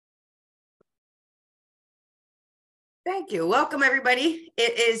Thank you. Welcome, everybody.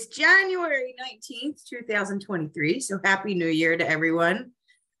 It is January 19th, 2023. So happy New Year to everyone.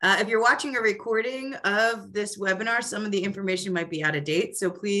 If you're watching a recording of this webinar, some of the information might be out of date. So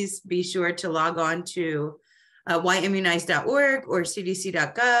please be sure to log on to whyimmunize.org or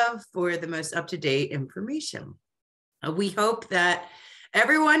cdc.gov for the most up-to-date information. We hope that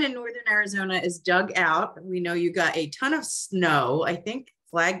everyone in Northern Arizona is dug out. We know you got a ton of snow. I think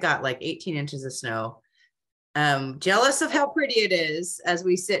Flag got like 18 inches of snow. Jealous of how pretty it is as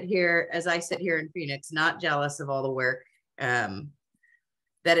I sit here in Phoenix, not jealous of all the work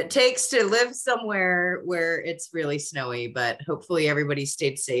that it takes to live somewhere where it's really snowy, but hopefully everybody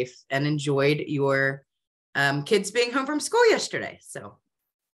stayed safe and enjoyed your kids being home from school yesterday. So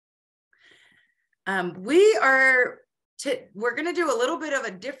we're going to do a little bit of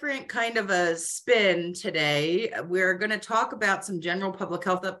a different kind of a spin today. We're going to talk about some general public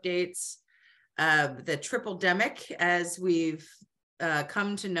health updates. The triple-demic, as we've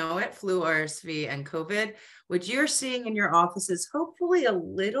come to know it, flu, RSV, and COVID, which you're seeing in your offices, hopefully a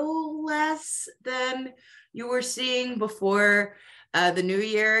little less than you were seeing before the new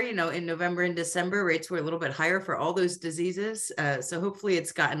year. You know, in November and December, rates were a little bit higher for all those diseases. So hopefully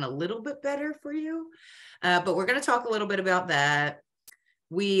it's gotten a little bit better for you. But we're going to talk a little bit about that.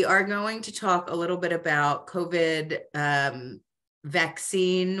 We are going to talk a little bit about COVID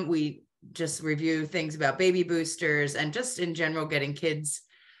vaccine. We just review things about baby boosters and just in general getting kids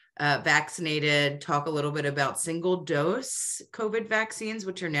vaccinated, talk a little bit about single dose COVID vaccines,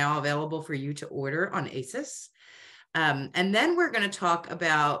 which are now available for you to order on ASIIS. And then we're going to talk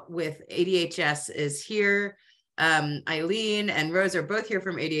about, with ADHS is here, Eileen and Rose are both here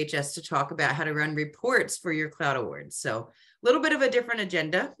from ADHS to talk about how to run reports for your Cloud Awards. So a little bit of a different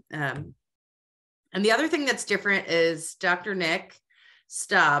agenda. And the other thing that's different is Dr. Nick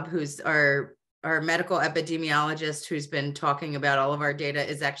Staub, who's our medical epidemiologist who's been talking about all of our data,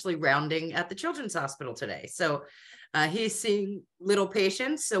 is actually rounding at the Children's Hospital today. So he's seeing little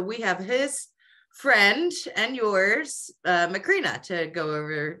patients. So we have his friend and yours, Macrina, to go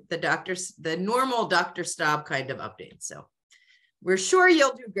over the normal Dr. Staub kind of updates. So we're sure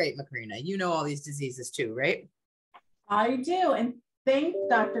you'll do great, Macrina. You know all these diseases too, right? I do. And thank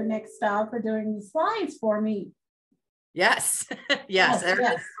Dr. Nick Staub for doing the slides for me. Yes, yes.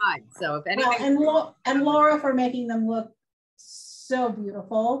 Fine. So if anything, well, and Laura for making them look so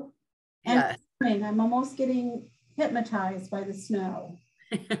beautiful. And yes. I'm almost getting hypnotized by the snow.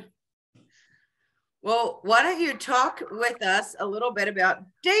 Well, why don't you talk with us a little bit about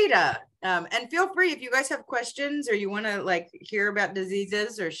data? And feel free, if you guys have questions or you want to like hear about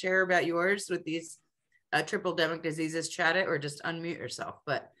diseases or share about yours with these triple-demic diseases, chat it or just unmute yourself.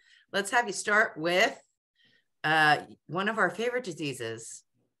 But let's have you start with one of our favorite diseases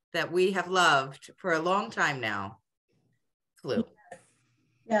that we have loved for a long time now, flu.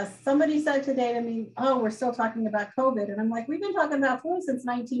 Yes, somebody said today to me, oh, we're still talking about COVID. And I'm like, we've been talking about flu since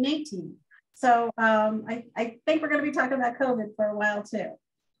 1918. So I think we're going to be talking about COVID for a while too.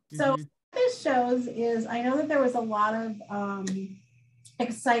 So what this shows is, I know that there was a lot of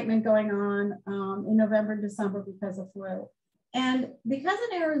excitement going on in November and December because of flu. And because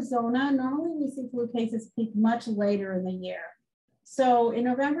in Arizona, normally we see flu cases peak much later in the year. So in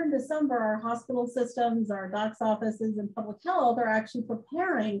November and December, our hospital systems, our doc's offices, and public health are actually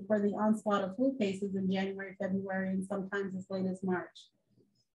preparing for the onslaught of flu cases in January, February, and sometimes as late as March.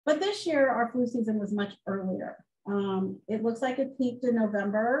 But this year, our flu season was much earlier. It looks like it peaked in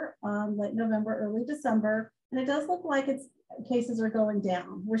November, late November, early December, and it does look like cases are going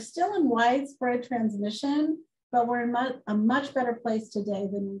down. We're still in widespread transmission, but we're in a much better place today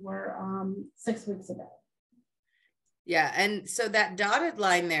than we were 6 weeks ago. Yeah, and so that dotted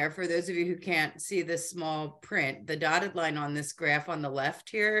line there, for those of you who can't see this small print, the dotted line on this graph on the left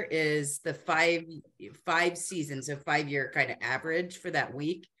here is the five seasons, so 5-year kind of average for that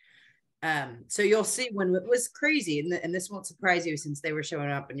week. So you'll see when it was crazy, and this won't surprise you since they were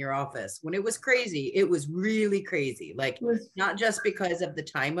showing up in your office. When it was crazy, it was really crazy. Like, not just because of the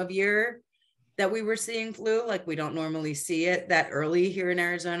time of year that we were seeing flu, like we don't normally see it that early here in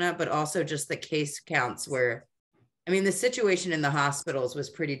Arizona, but also just the case counts were, I mean, the situation in the hospitals was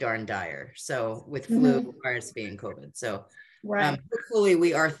pretty darn dire. So with flu, RSV, and COVID. So hopefully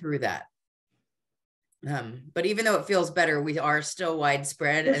we are through that. But even though it feels better, we are still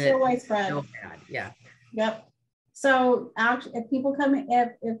widespread. We're still widespread. Still bad. Yeah. Yep. So actually, if people come in,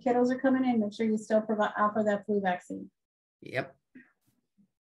 if kiddos are coming in, make sure you still offer that flu vaccine. Yep.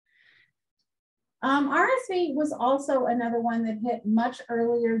 RSV was also another one that hit much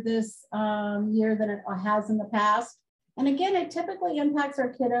earlier this year than it has in the past. And again, it typically impacts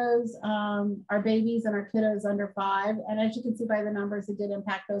our kiddos, our babies and our kiddos under 5. And as you can see by the numbers, it did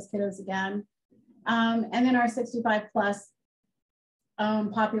impact those kiddos again. And then our 65 plus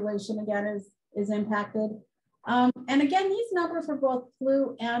population again is impacted. And again, these numbers for both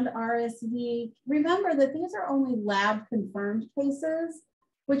flu and RSV, remember that these are only lab confirmed cases,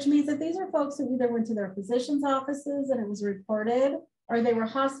 which means that these are folks who either went to their physician's offices and it was reported, or they were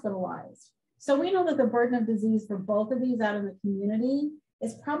hospitalized. So we know that the burden of disease for both of these out in the community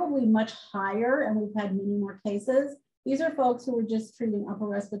is probably much higher, and we've had many more cases. These are folks who were just treating upper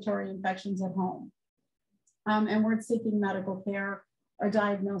respiratory infections at home and weren't seeking medical care or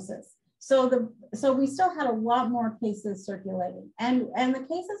diagnosis. So we still had a lot more cases circulating, and the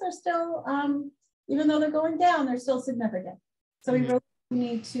cases are still, even though they're going down, they're still significant. So we really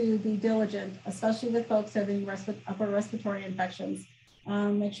need to be diligent, especially with folks having upper respiratory infections.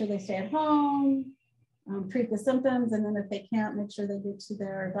 Make sure they stay at home, treat the symptoms, and then if they can't, make sure they get to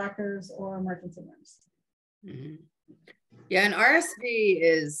their doctors or emergency rooms. Mm-hmm. Yeah, and RSV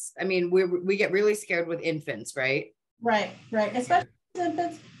is, I mean, we get really scared with infants, right? Right, especially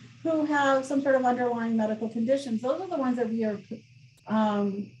infants who have some sort of underlying medical conditions. Those are the ones that we are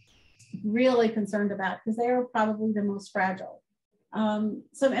really concerned about, because they are probably the most fragile.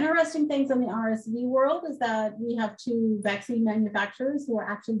 Some interesting things in the RSV world is that we have 2 vaccine manufacturers who are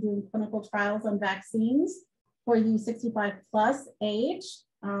actually doing clinical trials on vaccines for the 65 plus age.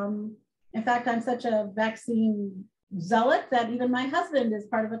 In fact, I'm such a vaccine zealot that even my husband is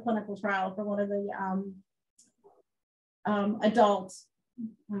part of a clinical trial for one of the adult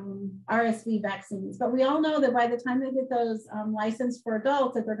RSV vaccines. But we all know that by the time they get those licensed for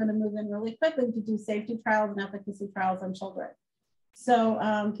adults, that they're going to move in really quickly to do safety trials and efficacy trials on children.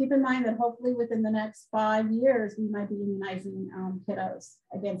 So keep in mind that hopefully within the next 5 years, we might be immunizing kiddos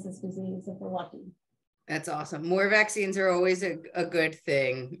against this disease if we're lucky. That's awesome. More vaccines are always a good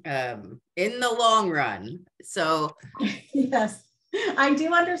thing in the long run. So yes, I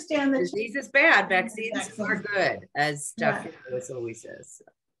do understand that disease is bad. Vaccines are good, as Dr. Lewis always says.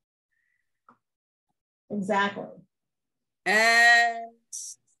 Exactly. And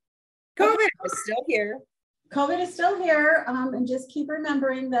COVID is still here. COVID is still here, and just keep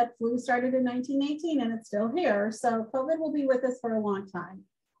remembering that flu started in 1918 and it's still here. So COVID will be with us for a long time.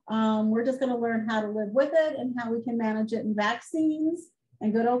 We're just going to learn how to live with it and how we can manage it in vaccines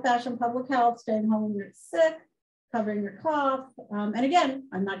and good old-fashioned public health, staying home when you're sick, covering your cough. And again,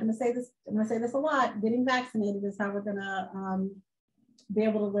 I'm not going to say this, I'm going to say this a lot, getting vaccinated is how we're going to be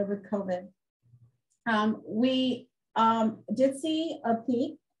able to live with COVID. We did see a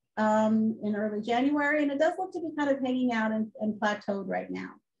peak in early January, and it does look to be kind of hanging out and plateaued right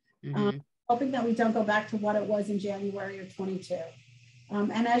now. Hoping that we don't go back to what it was in January of 22.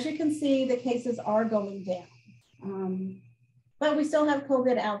 And as you can see, the cases are going down, but we still have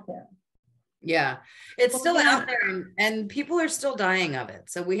COVID out there. Yeah, it's still out there, and people are still dying of it.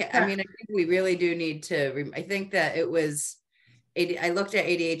 So I mean, I think we really do need to, I think that it was, I looked at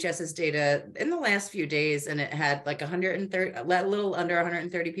ADHS's data in the last few days, and it had like 130, a little under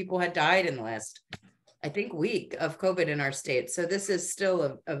 130 people had died in the last, I think, week of COVID in our state. So this is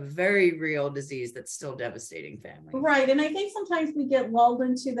still a very real disease that's still devastating families. Right. And I think sometimes we get lulled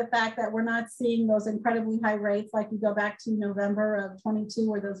into the fact that we're not seeing those incredibly high rates. Like you go back to November of 22,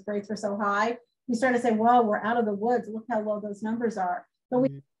 where those rates were so high. We start to say, well, we're out of the woods. Look how low those numbers are. But we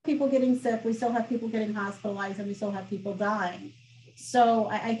have people getting sick. We still have people getting hospitalized, and we still have people dying. So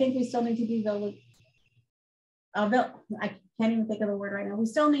I think we still need to be I can't even think of the word right now. We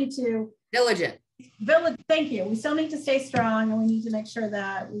still need to diligent. Thank you. We still need to stay strong, and we need to make sure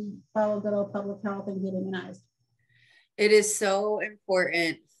that we follow good old public health and get immunized. It is so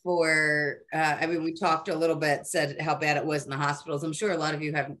important for, I mean, we talked a little bit, said how bad it was in the hospitals. I'm sure a lot of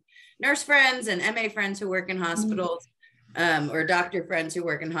you have nurse friends and MA friends who work in hospitals, or doctor friends who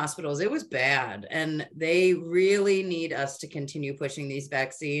work in hospitals. It was bad, and they really need us to continue pushing these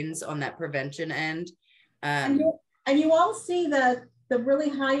vaccines on that prevention end. And you all see that the really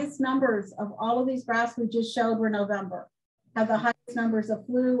highest numbers of all of these graphs we just showed were November, have the highest numbers of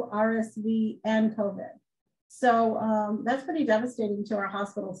flu, RSV, and COVID. So that's pretty devastating to our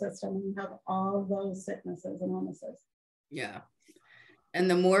hospital system when you have all those sicknesses and illnesses. Yeah. And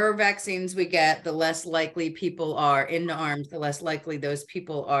the more vaccines we get, the less likely people are in the arms, the less likely those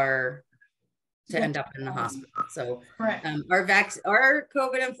people are to end up in the hospital. So our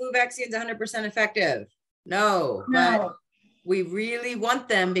COVID and flu vaccines 100% effective? No. But we really want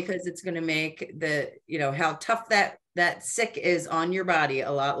them because it's going to make how tough that sick is on your body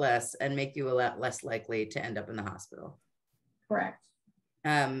a lot less, and make you a lot less likely to end up in the hospital. Correct.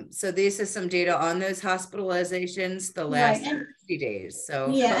 So this is some data on those hospitalizations the last 60 days. So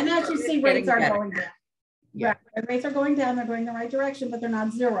yeah, and as you see, rates are going down. Yeah. Right. Rates are going down, they're going the right direction, but they're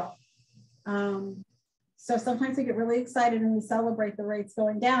not zero. So sometimes we get really excited and we celebrate the rates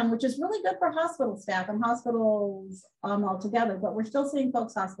going down, which is really good for hospital staff and hospitals altogether, but we're still seeing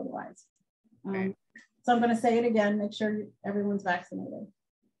folks hospitalized. Right. So I'm going to say it again, make sure everyone's vaccinated.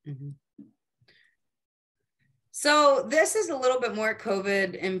 Mm-hmm. So this is a little bit more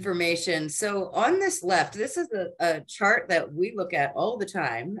COVID information. So on this left, this is a chart that we look at all the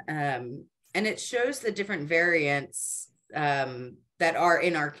time. And it shows the different variants that are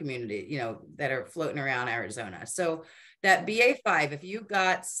in our community, you know, that are floating around Arizona. So that BA5, if you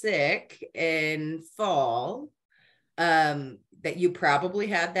got sick in fall, that you probably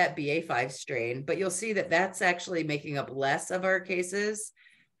had that BA5 strain, but you'll see that that's actually making up less of our cases.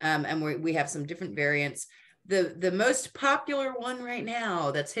 And we have some different variants. The most popular one right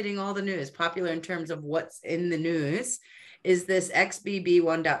now that's hitting all the news, popular in terms of what's in the news, is this XBB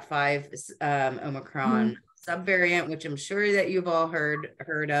 1.5 Omicron subvariant, which I'm sure that you've all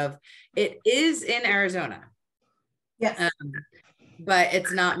heard of. It is in Arizona. Yes. But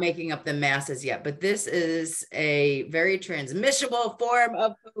it's not making up the masses yet. But this is a very transmissible form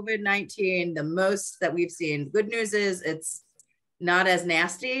of COVID-19, the most that we've seen. Good news is it's not as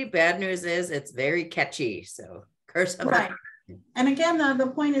nasty. Bad news is it's very catchy. So curse of right. And again, the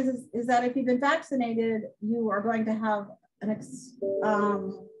point is that if you've been vaccinated, you are going to have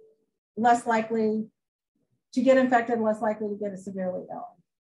less likely to get infected, less likely to get severely ill.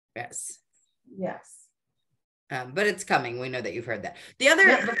 Yes. Yes. But it's coming. We know that you've heard that. The other,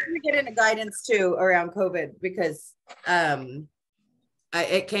 before we get into guidance too around COVID, because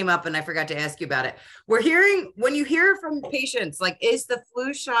it came up and I forgot to ask you about it. We're hearing, when you hear from patients, like, is the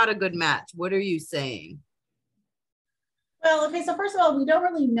flu shot a good match? What are you saying? Well, okay, so first of all, we don't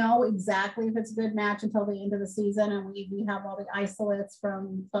really know exactly if it's a good match until the end of the season. And we have all the isolates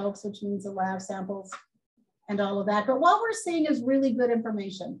from folks, which means the lab samples and all of that. But what we're seeing is really good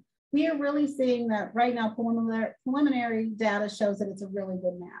information. We are really seeing that right now, preliminary data shows that it's a really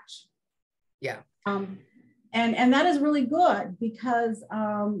good match. Yeah. And that is really good because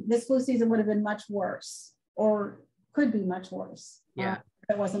this flu season would have been much worse or could be much worse. Yeah.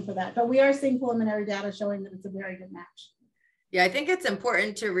 If it wasn't for that. But we are seeing preliminary data showing that it's a very good match. Yeah, I think it's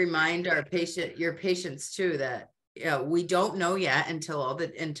important to remind your patients too, that we don't know yet until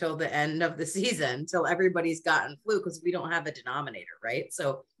the end of the season, until everybody's gotten flu, because we don't have a denominator, right?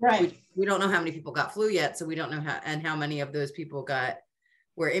 So we don't know how many people got flu yet, so we don't know how many of those people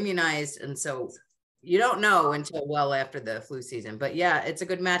were immunized, and so you don't know until well after the flu season. But yeah, it's a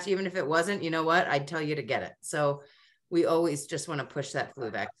good match. Even if it wasn't, you know what, I'd tell you to get it. So we always just want to push that flu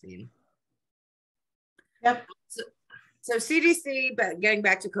vaccine. Yep. So CDC, but getting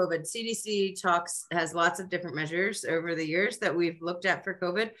back to COVID, CDC has lots of different measures over the years that we've looked at for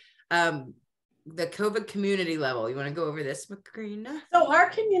COVID. The COVID community level, you want to go over this, Macrina? So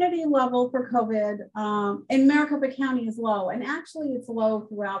our community level for COVID in Maricopa County is low, and actually it's low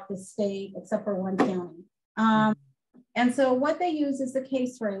throughout the state except for one county. And so what they use is the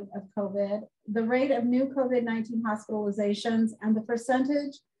case rate of COVID, the rate of new COVID-19 hospitalizations, and the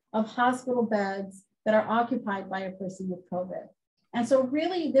percentage of hospital beds that are occupied by a person with COVID. And so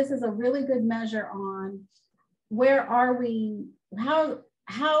really, this is a really good measure on where are we,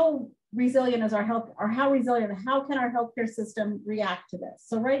 how resilient is our health, or how can our healthcare system react to this?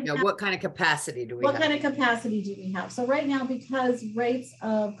 So right now, what kind of capacity do we have? What kind of capacity do we have? So right now, because rates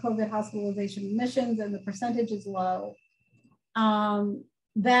of COVID hospitalization admissions and the percentage is low,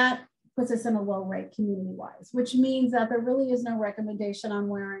 that puts us in a low rate community-wise, which means that there really is no recommendation on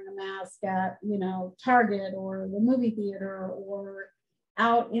wearing a mask at, Target or the movie theater or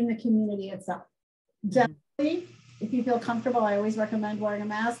out in the community itself. Generally, if you feel comfortable, I always recommend wearing a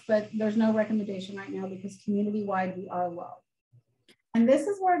mask, but there's no recommendation right now because community-wide we are low. And this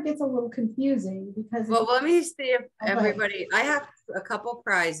is where it gets a little confusing because— Well, let me see if everybody, I have a couple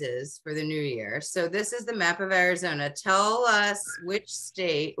prizes for the new year. So this is the map of Arizona. Tell us which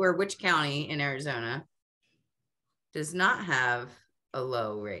state or which county in Arizona does not have a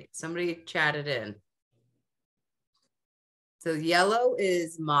low rate. Somebody chatted in. So yellow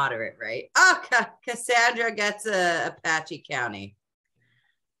is moderate, right? Oh, Cassandra gets Apache County.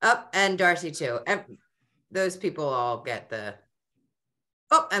 And Darcy too. And those people all get the—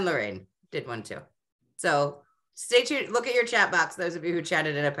 Oh, and Lorraine did one too. So stay tuned. Look at your chat box. Those of you who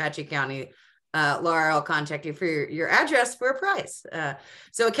chatted in Apache County, Laura will contact you for your address for a prize.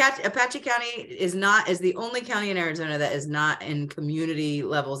 So Apache County is the only county in Arizona that is not in community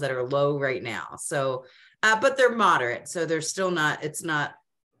levels that are low right now. So but they're moderate. So they're still not, it's not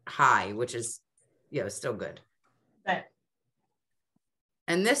high, which is, still good. Right.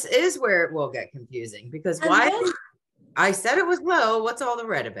 And this is where it will get confusing because I said it was low. What's all the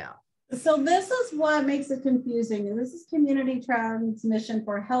red about? So this is what makes it confusing. And this is community transmission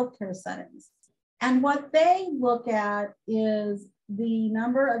for healthcare settings. And what they look at is the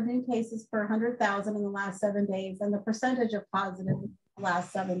number of new cases per 100,000 in the last 7 days and the percentage of positive in the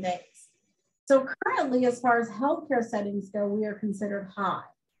last 7 days. So currently, as far as healthcare settings go, we are considered high.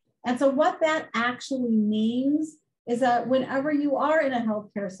 And so what that actually means is that whenever you are in a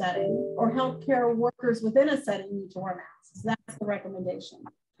healthcare setting or healthcare workers within a setting need to wear masks, that's the recommendation.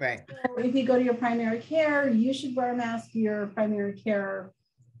 Right. So if you go to your primary care, you should wear a mask. Your primary care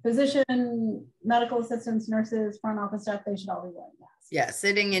physician, medical assistants, nurses, front office staff, they should all be wearing masks. Yeah,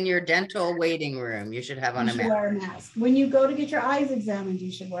 sitting in your dental waiting room, you should have on a mask. Wear a mask. When you go to get your eyes examined,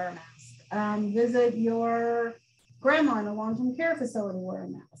 you should wear a mask. Visit your grandma in a long-term care facility, wear a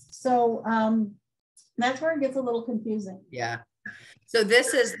mask. So that's where it gets a little confusing. Yeah. So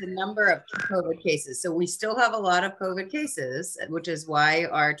this is the number of COVID cases. So we still have a lot of COVID cases, which is why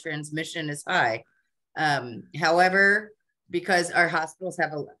our transmission is high. However, because our hospitals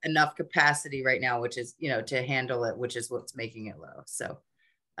have enough capacity right now, which is, to handle it, which is what's making it low. So,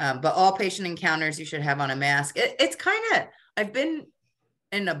 but all patient encounters, you should have on a mask. It's kind of, I've been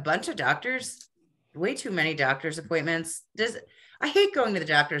in a bunch of doctors, way too many doctor's appointments. I hate going to the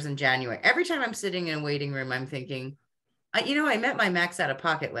doctors in January. Every time I'm sitting in a waiting room, I'm thinking, I met my max out of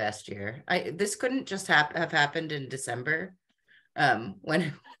pocket last year. This couldn't just have happened in December, when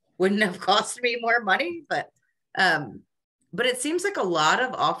it wouldn't have cost me more money, but it seems like a lot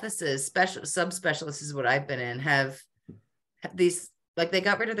of offices, subspecialists is what I've been in, have these, like they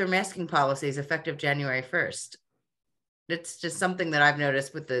got rid of their masking policies effective January 1st. It's just something that I've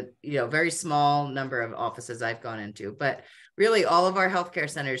noticed with the, very small number of offices I've gone into, but really all of our healthcare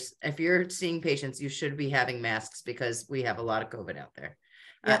centers, if you're seeing patients, you should be having masks because we have a lot of COVID out there.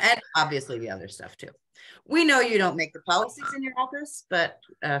 Yep. And obviously the other stuff too. We know you don't make the policies in your office, but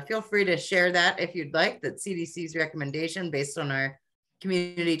feel free to share that if you'd like. That CDC's recommendation based on our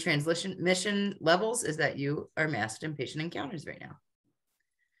community transmission levels is that you are masked in patient encounters right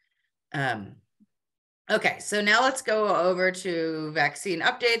now. Okay, so now let's go over to vaccine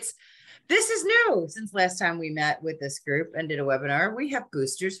updates. This is new since last time we met with this group and did a webinar. We have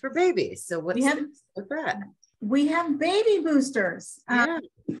boosters for babies. So what's with that? We have baby boosters. Yeah.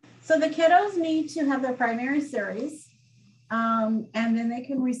 So the kiddos need to have their primary series, and then they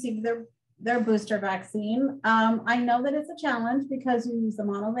can receive their booster vaccine. I know that it's a challenge because you use the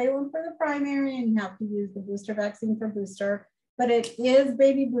monovalent for the primary and you have to use the booster vaccine for booster, but it is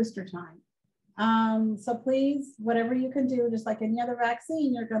baby booster time. So please, whatever you can do, just like any other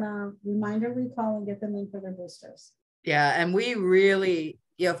vaccine, you're going to reminder recall and get them in for their boosters. Yeah. And we really,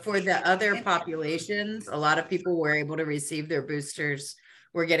 for the other populations, a lot of people were able to receive their boosters.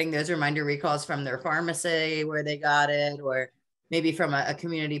 We're getting those reminder recalls from their pharmacy where they got it, or maybe from a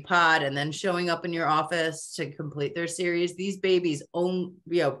community pod, and then showing up in your office to complete their series. These babies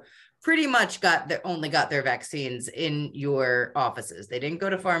pretty much only got their vaccines in your offices. They didn't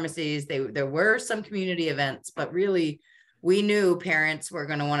go to pharmacies. There were some community events, but really we knew parents were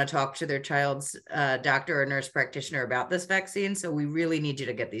going to want to talk to their child's doctor or nurse practitioner about this vaccine. So we really need you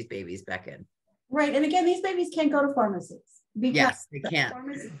to get these babies back in. Right. And again, these babies can't go to pharmacies. Yes, they can't.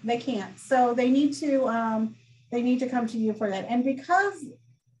 They can't. So they need to come to you for that. And because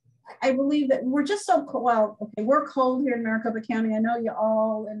I believe that we're just so cold. Well, okay, we're cold here in Maricopa County. I know you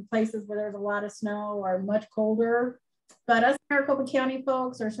all in places where there's a lot of snow are much colder, but us Maricopa County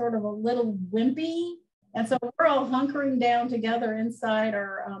folks are sort of a little wimpy. And so we're all hunkering down together inside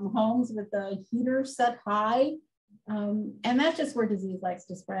our homes with the heater set high. And that's just where disease likes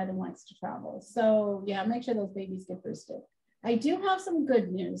to spread and likes to travel. So yeah, make sure those babies get boosted. I do have some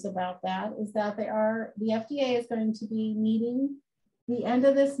good news about that, is that the FDA is going to be meeting the end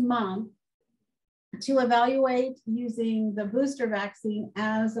of this month to evaluate using the booster vaccine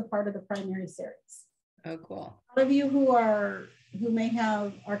as a part of the primary series. Oh, cool. A lot of you who may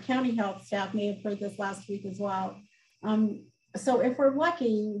have, our county health staff may have heard this last week as well. So if we're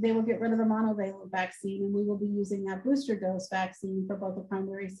lucky, they will get rid of the monovalent vaccine and we will be using that booster dose vaccine for both the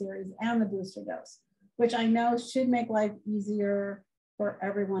primary series and the booster dose, which I know should make life easier for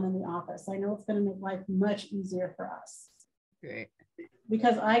everyone in the office. I know it's going to make life much easier for us. Great.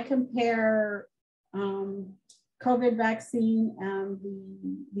 Because I compare COVID vaccine and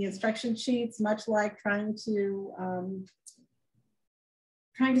the instruction sheets, much like trying to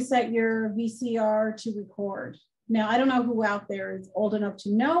set your VCR to record. Now, I don't know who out there is old enough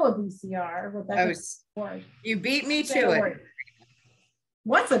to know a VCR. You beat me to it.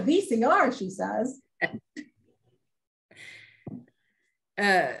 What's a VCR, she says.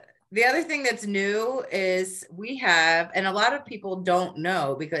 The other thing that's new is we have, and a lot of people don't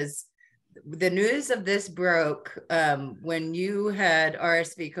know because the news of this broke when you had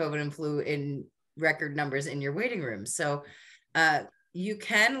RSV, COVID, and flu in record numbers in your waiting room. So you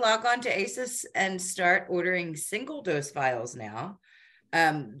can log on to ASIIS and start ordering single dose vials now.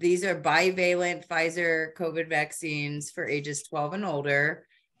 These are bivalent Pfizer COVID vaccines for ages 12 and older.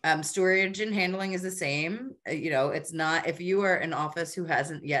 Storage and handling is the same. It's not, if you are an office who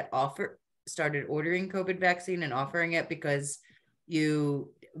hasn't yet started ordering COVID vaccine and offering it because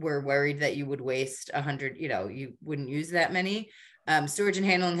you were worried that you would waste 100, you wouldn't use that many. Storage and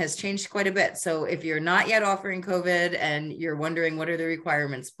handling has changed quite a bit. So if you're not yet offering COVID and you're wondering what are the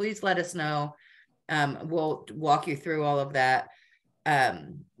requirements, please let us know. We'll walk you through all of that.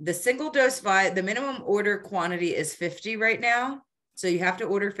 The single dose the minimum order quantity is 50 right now. So you have to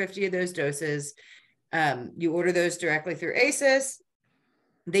order 50 of those doses. You order those directly through ASIIS.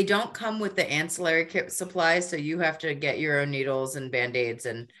 They don't come with the ancillary kit supplies. So you have to get your own needles and Band-Aids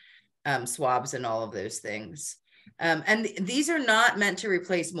and swabs and all of those things. And these are not meant to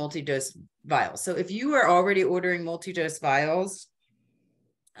replace multi-dose vials. So if you are already ordering multi-dose vials,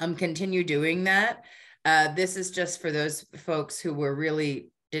 continue doing that. This is just for those folks who were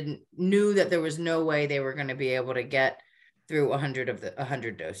really knew that there was no way they were going to be able to get through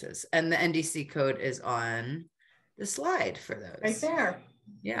 100 doses. And the NDC code is on the slide for those. Right there.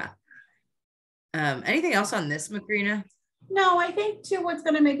 Yeah. Anything else on this, Macrina? No, I think too, what's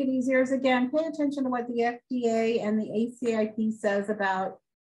going to make it easier is, again, pay attention to what the FDA and the ACIP says about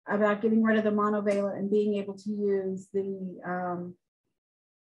getting rid of the monovalent and being able to use the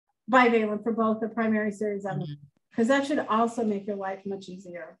bivalent for both the primary series and because that should also make your life much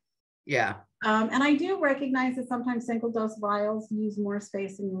easier. Yeah. And I do recognize that sometimes single dose vials use more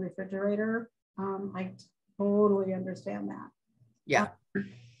space in the refrigerator. I totally understand that. Yeah.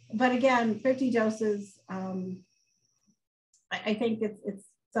 But again, 50 doses, I think it's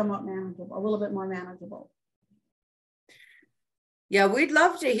somewhat manageable, a little bit more manageable. Yeah, we'd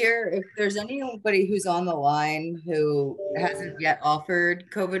love to hear if there's anybody who's on the line who hasn't yet offered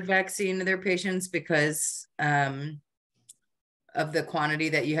COVID vaccine to their patients because of the quantity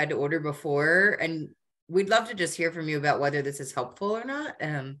that you had to order before. And we'd love to just hear from you about whether this is helpful or not.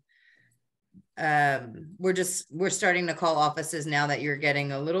 We're starting to call offices now that you're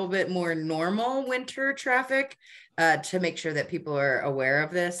getting a little bit more normal winter traffic to make sure that people are aware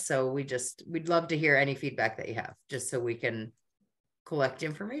of this. So we'd love to hear any feedback that you have, just so we can collect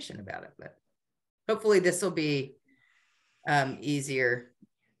information about it. But hopefully this will be easier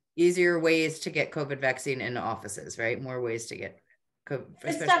ways to get COVID vaccine into offices, right? More ways to get COVID.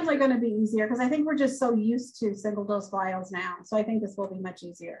 It's definitely going to be easier because I think we're just so used to single dose vials now. So I think this will be much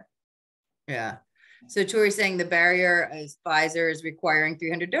easier. Yeah. So Tori's saying the barrier is Pfizer is requiring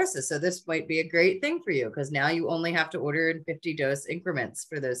 300 doses. So this might be a great thing for you because now you only have to order in 50 dose increments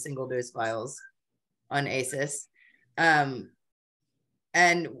for those single dose vials on ASIIS.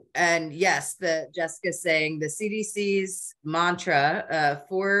 And yes, Jessica's saying the CDC's mantra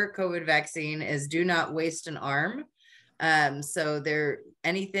for COVID vaccine is do not waste an arm. So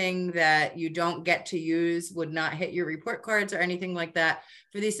anything that you don't get to use would not hit your report cards or anything like that.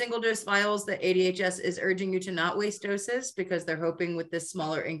 For these single dose vials, the ADHS is urging you to not waste doses because they're hoping with this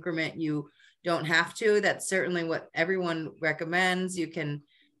smaller increment, you don't have to. That's certainly what everyone recommends. You can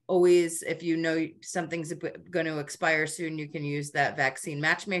always, if you know something's going to expire soon, you can use that vaccine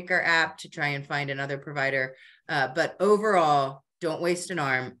matchmaker app to try and find another provider. But overall, don't waste an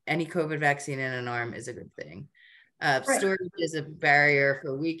arm. Any COVID vaccine in an arm is a good thing. Right. Storage is a barrier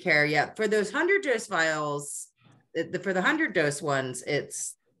for WeCare. Yeah, for those 100 dose vials, for the 100 dose ones,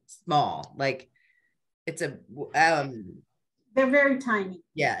 it's small. Like it's they're very tiny.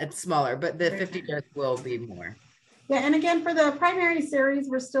 Yeah, it's smaller, but the 50 dose will be more. Yeah, and again, for the primary series,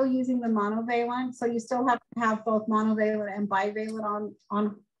 we're still using the monovalent. So you still have to have both monovalent and bivalent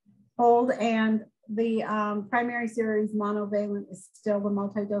on hold. And the primary series monovalent is still the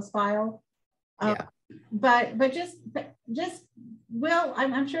multi-dose vial. Yeah. But just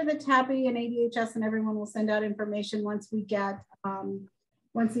I'm sure that TAPI and ADHS and everyone will send out information once we get,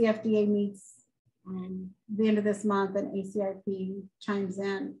 once the FDA meets the end of this month and ACIP chimes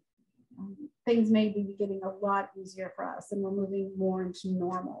in. Things may be getting a lot easier for us and we're moving more into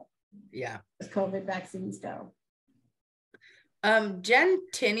normal. Yeah. As COVID vaccines go. Jen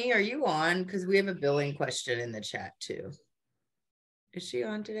Tinney, are you on? Because we have a billing question in the chat too. Is she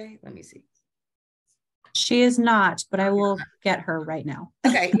on today? Let me see. She is not, but I will get her right now.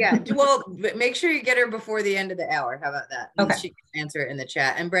 Okay, yeah. Well, make sure you get her before the end of the hour. How about that? And okay. she can answer it in the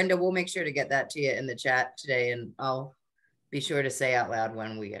chat. And Brenda, we'll make sure to get that to you in the chat today, and I'll be sure to say out loud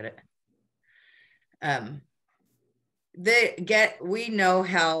when we get it. We know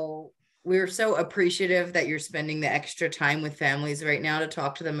how we're so appreciative that you're spending the extra time with families right now to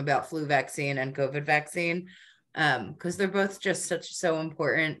talk to them about flu vaccine and COVID vaccine, because they're both just so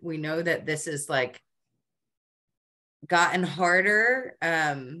important. We know that this is like gotten harder.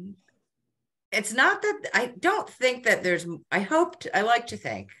 It's not that I don't think that there's, I like to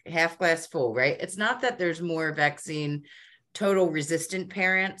think half glass full, right? It's not that there's more vaccine total resistant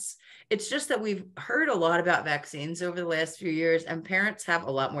parents. It's just that we've heard a lot about vaccines over the last few years, and parents have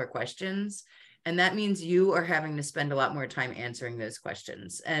a lot more questions. And that means you are having to spend a lot more time answering those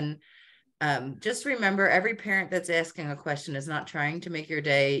questions. And just remember, every parent that's asking a question is not trying to make your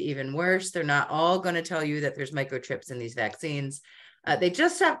day even worse. They're not all going to tell you that there's microchips in these vaccines. They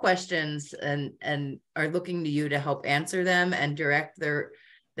just have questions and are looking to you to help answer them and direct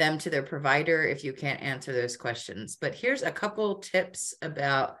them to their provider if you can't answer those questions. But here's a couple tips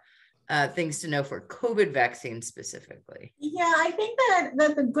about things to know for COVID vaccines specifically. Yeah, I think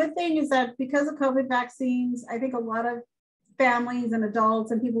that the good thing is that because of COVID vaccines, I think a lot of families and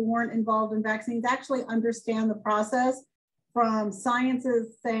adults and people who weren't involved in vaccines actually understand the process, from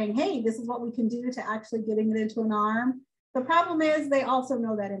scientists saying, hey, this is what we can do, to actually getting it into an arm. The problem is they also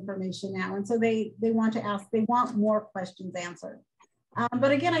know that information now. And so they want to ask, they want more questions answered.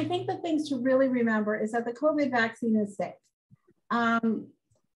 But again, I think the things to really remember is that the COVID vaccine is safe.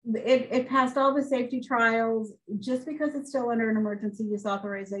 It passed all the safety trials. Just because it's still under an emergency use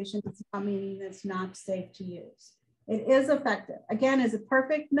authorization, it's not meaning it's not safe to use. It is effective. Again, is it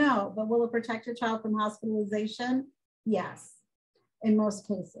perfect? No. But will it protect your child from hospitalization? Yes, in most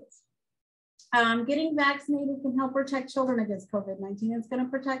cases. Getting vaccinated can help protect children against COVID-19. It's going to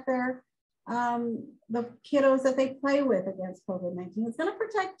protect the kiddos that they play with against COVID-19. It's going to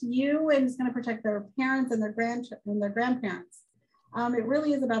protect you, and it's going to protect their parents and their grandparents. It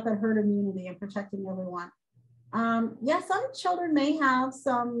really is about that herd immunity and protecting everyone. Yes, some children may have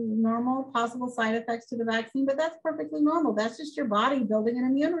some normal possible side effects to the vaccine, but that's perfectly normal. That's just your body building an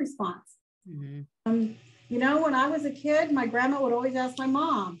immune response. Mm-hmm. You know, when I was a kid, my grandma would always ask my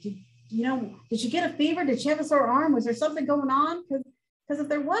mom, did she get a fever? Did she have a sore arm? Was there something going on? Because if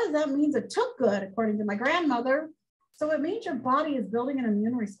there was, that means it took good, according to my grandmother. So it means your body is building an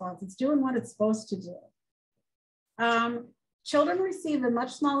immune response. It's doing what it's supposed to do. Children receive a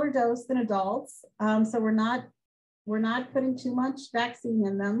much smaller dose than adults. So we're not putting too much vaccine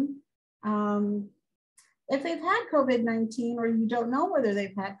in them. If they've had COVID-19, or you don't know whether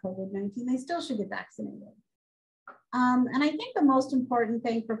they've had COVID-19, they still should get vaccinated. And I think the most important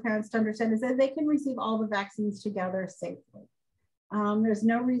thing for parents to understand is that they can receive all the vaccines together safely. There's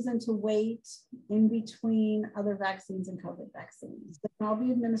no reason to wait in between other vaccines and COVID vaccines. They can all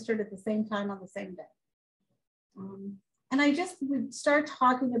be administered at the same time on the same day. And I just would start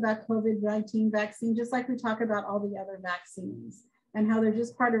talking about COVID-19 vaccine, just like we talk about all the other vaccines, and how they're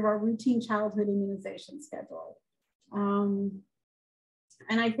just part of our routine childhood immunization schedule.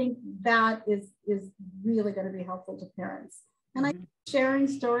 And I think that is really going to be helpful to parents. And I sharing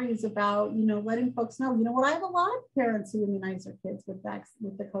stories about, letting folks know, I have a lot of parents who immunize their kids with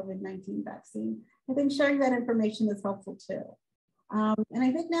the COVID-19 vaccine. I think sharing that information is helpful too. And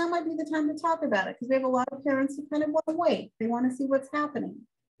I think now might be the time to talk about it, because we have a lot of parents who kind of want to wait. They want to see what's happening.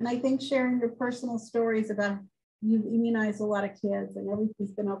 And I think sharing your personal stories about you've immunized a lot of kids and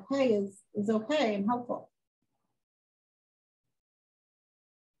everything's been okay is okay and helpful.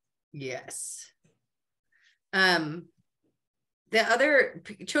 Yes. The other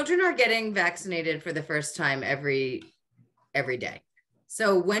children are getting vaccinated for the first time every day.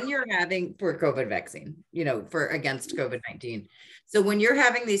 So when you're having for COVID vaccine, against COVID-19. So when you're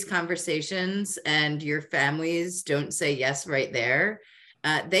having these conversations and your families don't say yes right there,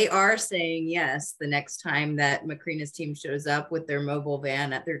 they are saying yes the next time that Macrina's team shows up with their mobile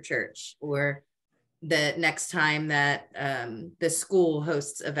van at their church, or the next time that the school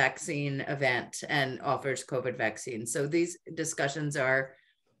hosts a vaccine event and offers COVID vaccine. So these discussions are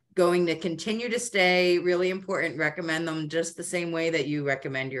going to continue to stay really important. Recommend them just the same way that you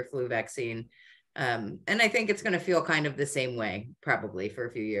recommend your flu vaccine. And I think it's going to feel kind of the same way probably for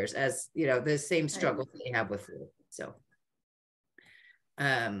a few years, as the same struggles they have with flu. So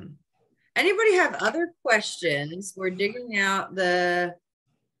anybody have other questions? We're digging out the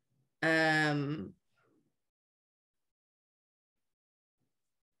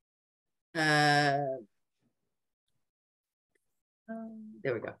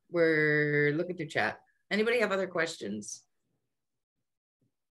there we go. We're looking through chat. Anybody have other questions?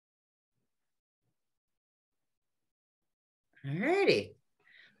 All righty.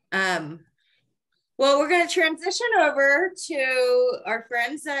 Well, we're going to transition over to our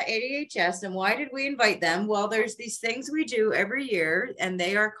friends at ASIIS. And why did we invite them? Well, there's these things we do every year, and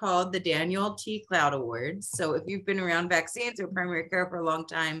they are called the Daniel T. Cloud Awards. So if you've been around vaccines or primary care for a long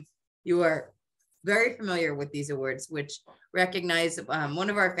time, you are very familiar with these awards, which recognize one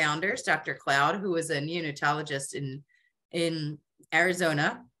of our founders, Dr. Cloud, who was a neonatologist in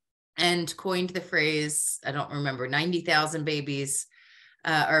Arizona, and coined the phrase, I don't remember, 90,000 babies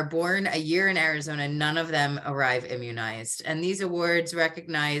are born a year in Arizona, none of them arrive immunized. And these awards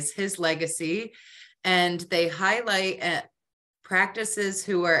recognize his legacy, and they highlight practices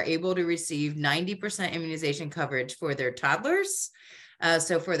who are able to receive 90% immunization coverage for their toddlers.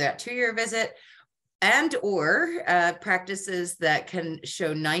 So for that 2-year visit, and or practices that can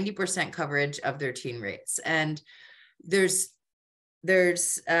show 90% coverage of their teen rates. And there's 2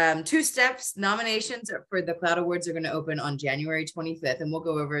 steps. Nominations for the Cloud Awards are going to open on January 25th, and we'll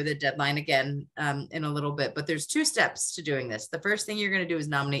go over the deadline again in a little bit, but there's 2 steps to doing this. The first thing you're going to do is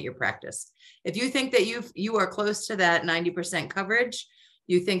nominate your practice. If you think that you are close to that 90% coverage,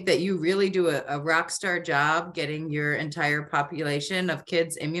 you think that you really do a rock star job getting your entire population of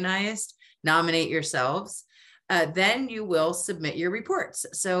kids immunized, nominate yourselves. Then you will submit your reports.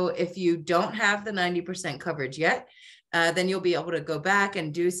 So if you don't have the 90% coverage yet, then you'll be able to go back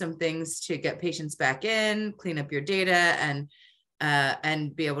and do some things to get patients back in, clean up your data,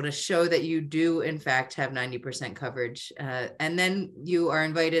 and be able to show that you do in fact have 90% coverage. And then you are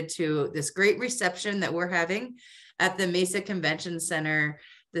invited to this great reception that we're having at the Mesa Convention Center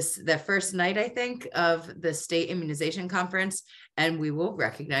the first night, I think, of the state immunization conference, and we will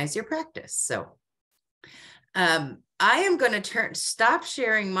recognize your practice. So I am going to stop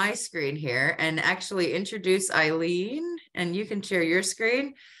sharing my screen here and actually introduce Eileen, and you can share your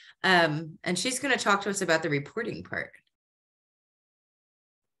screen. And she's going to talk to us about the reporting part.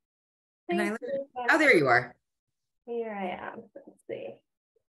 And Eileen, oh, there you are. Here I am. Let's see.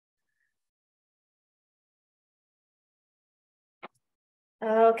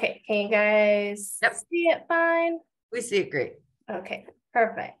 Okay, can you guys see it fine? We see it great. Okay,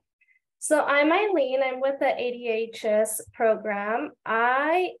 perfect. So I'm Eileen, I'm with the ASIIS program.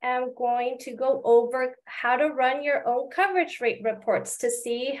 I am going to go over how to run your own coverage rate reports to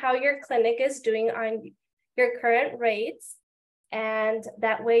see how your clinic is doing on your current rates. And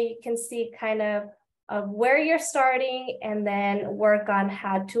that way you can see kind of where you're starting and then work on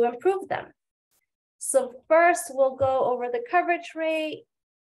how to improve them. So first we'll go over the coverage rate.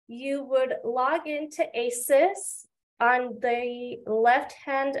 You would log into ASIIS. On the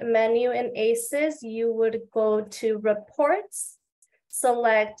left-hand menu in ASIIS, you would go to Reports,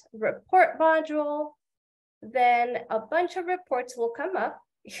 select Report module, then a bunch of reports will come up.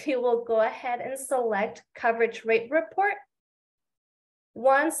 You will go ahead and select Coverage Rate Report.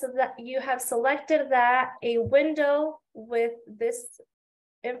 Once that you have selected that, a window with this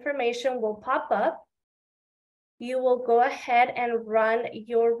information will pop up. You will go ahead and run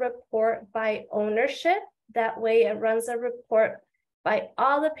your report by ownership. That way it runs a report by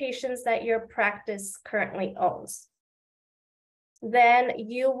all the patients that your practice currently owns. Then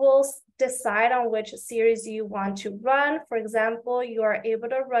you will decide on which series you want to run. For example, you are able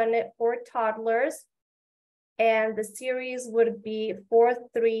to run it for toddlers, and the series would be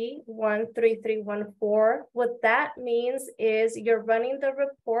 4313314. What that means is you're running the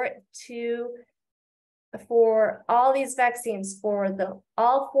report for all these vaccines, for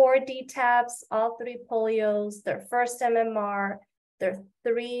all 4 DTaps, all 3 polios, their first MMR, their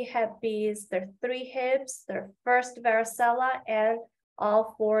 3 Hep Bs, their 3 HIBs, their first varicella, and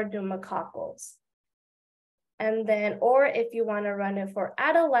all 4 pneumococcals. And then, or if you want to run it for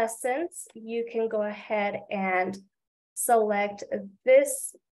adolescents, you can go ahead and select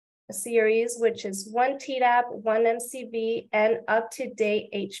this series, which is 1 Tdap, 1 MCV, and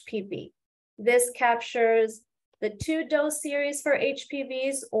up-to-date HPV. This captures the 2-dose series for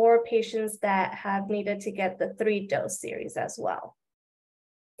HPVs or patients that have needed to get the 3-dose series as well.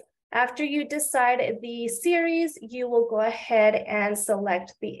 After you decide the series, you will go ahead and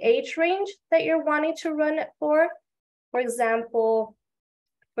select the age range that you're wanting to run it for. For example,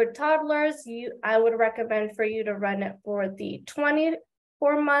 for toddlers, I would recommend for you to run it for the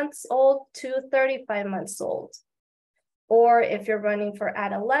 24 months old to 35 months old. Or if you're running for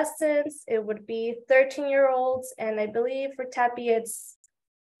adolescents, it would be 13-year-olds. And I believe for TAPI, it's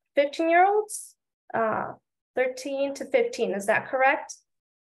 15-year-olds, 13 to 15. Is that correct?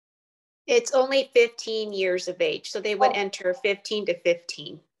 It's only 15 years of age. So they would enter 15 to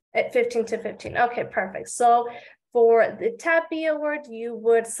 15. At 15 to 15. Okay, perfect. So for the Tab B award, you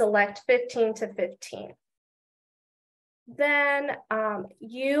would select 15 to 15. Then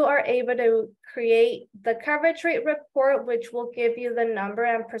you are able to create the coverage rate report, which will give you the number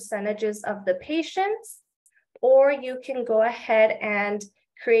and percentages of the patients, or you can go ahead and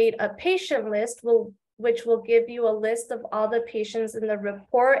create a patient list, which will give you a list of all the patients in the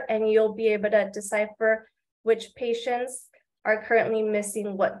report, and you'll be able to decipher which patients are currently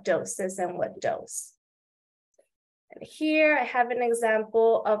missing what doses and what dose. And here I have an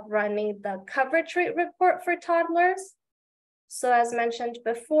example of running the coverage rate report for toddlers. So as mentioned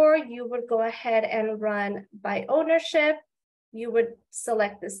before, you would go ahead and run by ownership. You would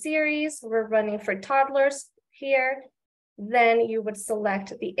select the series. We're running for toddlers here. Then you would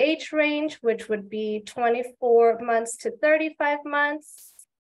select the age range, which would be 24 months to 35 months.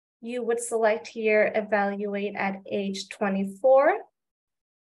 You would select here, evaluate at age 24.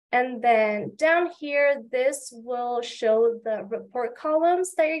 And then down here, this will show the report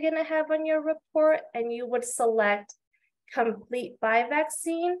columns that you're gonna have on your report, and you would select complete by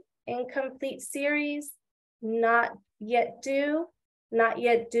vaccine, incomplete series, not yet due,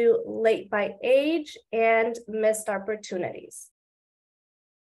 late by age, and missed opportunities.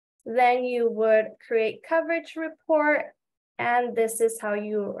 Then you would create coverage report, and this is how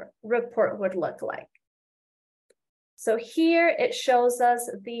your report would look like. So here it shows us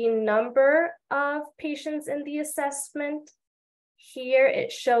the number of patients in the assessment. Here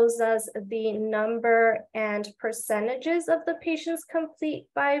it shows us the number and percentages of the patients complete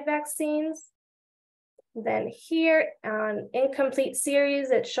by vaccines. Then here on incomplete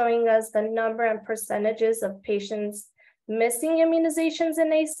series, it's showing us the number and percentages of patients missing immunizations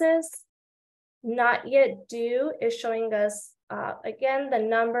in ASIIS. Not yet due is showing us, again, the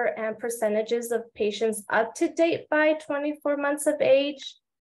number and percentages of patients up to date by 24 months of age.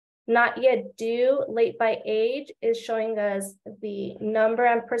 Not yet due, late by age is showing us the number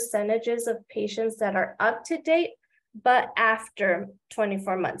and percentages of patients that are up to date, but after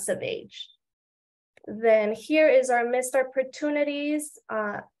 24 months of age. Then here is our missed opportunities,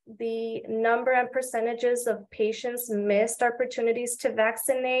 the number and percentages of patients missed opportunities to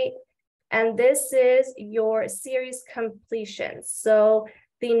vaccinate. And this is your series completion. So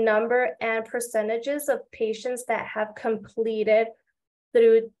the number and percentages of patients that have completed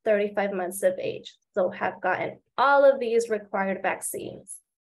through 35 months of age, so have gotten all of these required vaccines.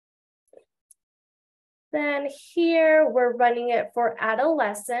 Then here we're running it for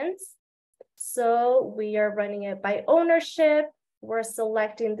adolescents. So we are running it by ownership. We're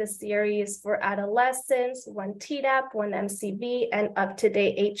selecting the series for adolescents, 1 Tdap, 1 MCV, and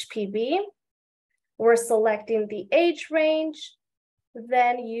up-to-date HPV. We're selecting the age range.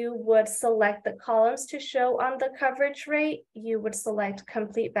 Then you would select the columns to show on the coverage rate. You would select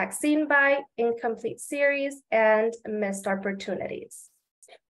complete vaccine by, incomplete series, and missed opportunities.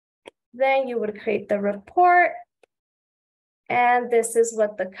 Then you would create the report. And this is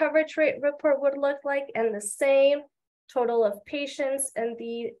what the coverage rate report would look like, and the same total of patients in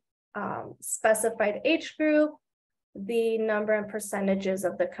the specified age group, the number and percentages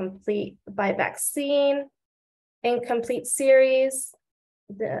of the complete by vaccine, incomplete series,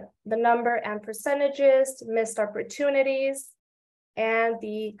 the number and percentages, missed opportunities, and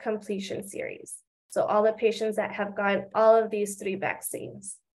the completion series. So all the patients that have gotten all of these 3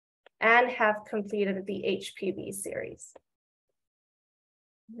 vaccines and have completed the HPV series.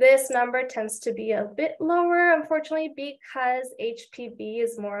 This number tends to be a bit lower, unfortunately, because HPV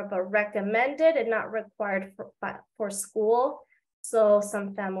is more of a recommended and not required for school. So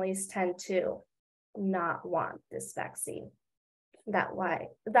some families tend to not want this vaccine.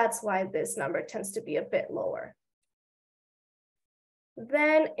 That's why this number tends to be a bit lower.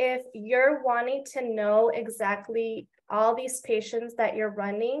 Then if you're wanting to know exactly all these patients that you're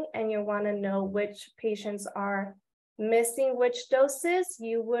running and you want to know which patients are missing which doses,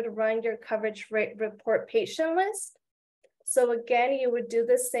 you would run your coverage rate report patient list. So again, you would do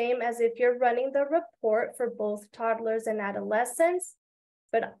the same as if you're running the report for both toddlers and adolescents,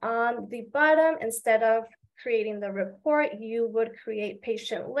 but on the bottom, instead of creating the report, you would create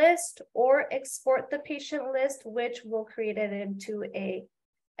patient list or export the patient list, which will create it into a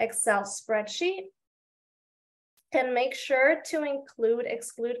Excel spreadsheet. And make sure to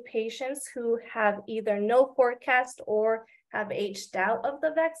exclude patients who have either no forecast or have aged out of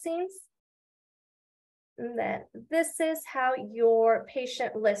the vaccines. And then this is how your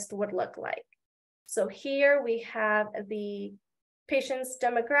patient list would look like. So here we have the patient's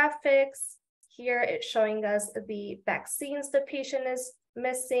demographics. Here it's showing us the vaccines the patient is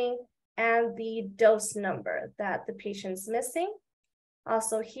missing and the dose number that the patient's missing.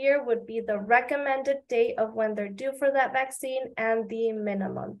 Also here would be the recommended date of when they're due for that vaccine and the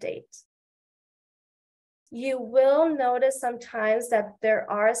minimum date. You will notice sometimes that there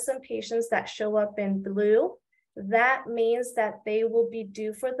are some patients that show up in blue. That means that they will be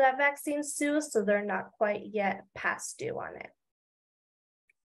due for that vaccine soon, so they're not quite yet past due on it.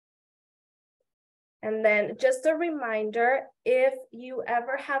 And then just a reminder, if you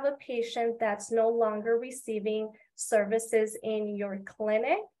ever have a patient that's no longer receiving services in your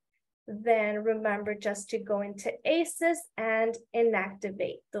clinic, then remember just to go into ASIIS and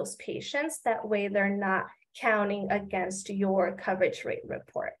inactivate those patients. That way they're not counting against your coverage rate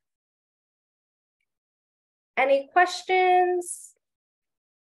report. Any questions?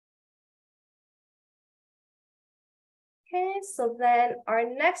 Okay, so then our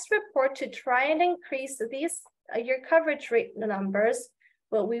next report to try and increase these your coverage rate numbers,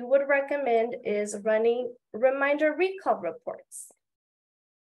 what we would recommend is running reminder recall reports.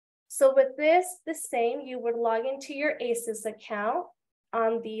 So with this, the same, you would log into your ASIIS account.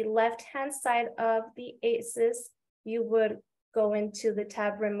 On the left-hand side of the ASIIS, you would go into the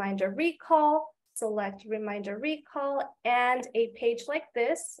tab Reminder Recall, select Reminder Recall, and a page like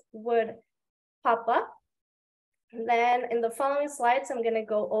this would pop up. Then in the following slides, I'm going to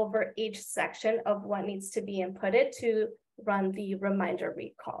go over each section of what needs to be inputted to run the reminder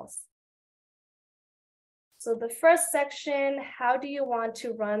recalls. So the first section, how do you want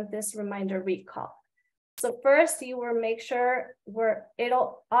to run this reminder recall? So first, you will make sure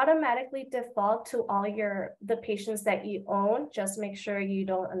it'll automatically default to all the patients that you own. Just make sure you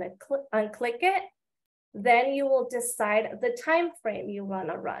don't unclick it. Then you will decide the time frame you want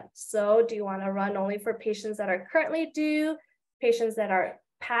to run. So do you want to run only for patients that are currently due, patients that are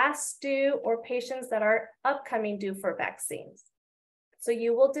past due, or patients that are upcoming due for vaccines? So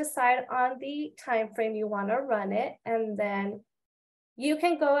you will decide on the time frame you want to run it, and then you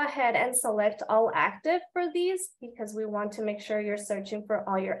can go ahead and select all active for these, because we want to make sure you're searching for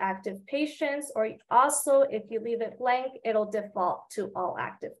all your active patients, or also if you leave it blank, it'll default to all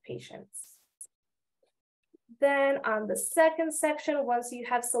active patients. Then on the second section, once you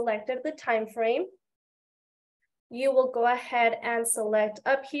have selected the time frame, you will go ahead and select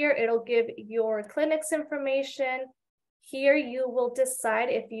up here. It'll give your clinic's information. Here you will decide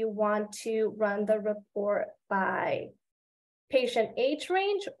if you want to run the report by patient age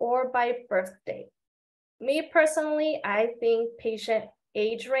range or by birth date. Me personally, I think patient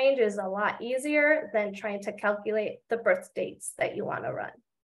age range is a lot easier than trying to calculate the birth dates that you want to run.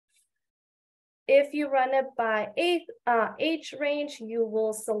 If you run it by age range, you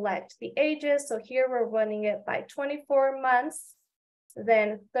will select the ages. So here we're running it by 24 months,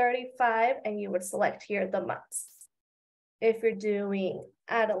 then 35, and you would select here the months. If you're doing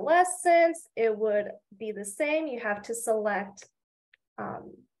adolescents, it would be the same. You have to select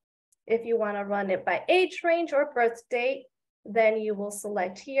if you want to run it by age range or birth date, then you will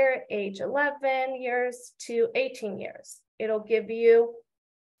select here age 11 years to 18 years. It'll give you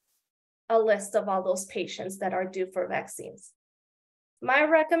a list of all those patients that are due for vaccines. My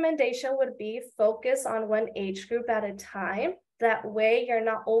recommendation would be focus on one age group at a time. That way you're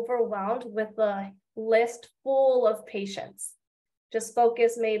not overwhelmed with a list full of patients. Just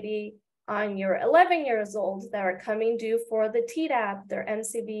focus maybe on your 11 years old that are coming due for the Tdap, their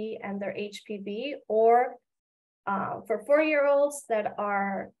MCV, and their HPV, or for 4-year-olds that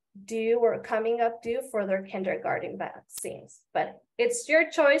are due or coming up due for their kindergarten vaccines. But it's your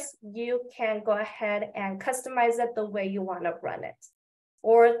choice. You can go ahead and customize it the way you want to run it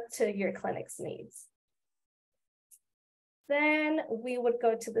or to your clinic's needs. Then we would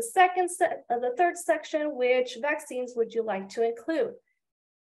go to the third section, which vaccines would you like to include?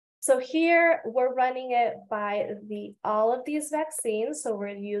 So here we're running it by all of these vaccines. So we're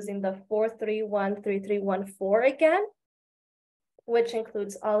using the 4313314 again, which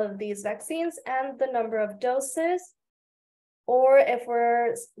includes all of these vaccines and the number of doses. Or if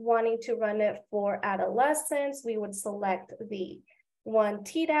we're wanting to run it for adolescents, we would select the 1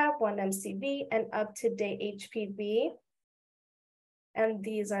 Tdap, 1 MCV, and up-to-date HPV. And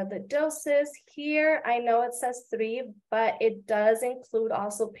these are the doses. Here, I know it says 3, but it does include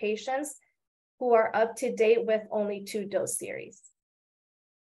also patients who are up to date with only 2 dose series.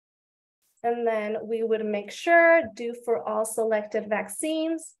 And then we would make sure due for all selected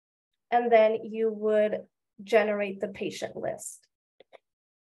vaccines, and then you would generate the patient list.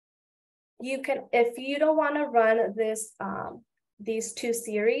 You can, if you don't want to run this, these 2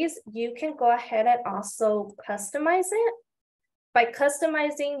 series, you can go ahead and also customize it. By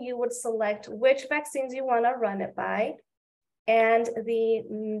customizing, you would select which vaccines you want to run it by and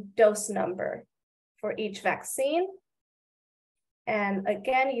the dose number for each vaccine. And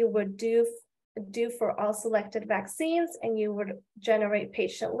again, you would do for all selected vaccines, and you would generate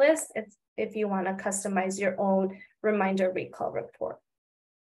patient lists if you want to customize your own reminder recall report.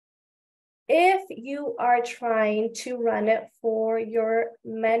 If you are trying to run it for your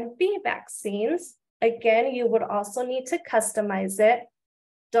Men-B vaccines, again, you would also need to customize it.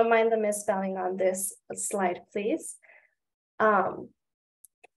 Don't mind the misspelling on this slide, please.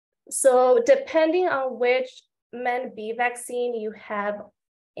 So depending on which Men-B vaccine you have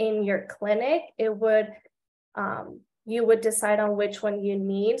in your clinic, it would you would decide on which one you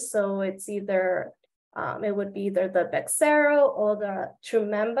need. So it's either it would be either the Bexsero or the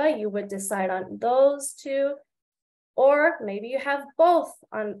Trumemba. You would decide on those two, or maybe you have both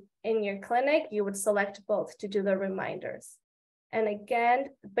in your clinic. You would select both to do the reminders. And again,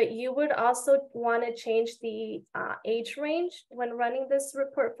 but you would also want to change the age range when running this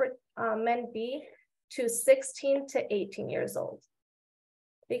report for Men-B to 16 to 18 years old.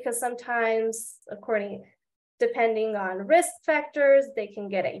 Because sometimes, depending on risk factors, they can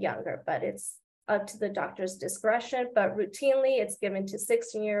get it younger, but it's up to the doctor's discretion. But routinely, it's given to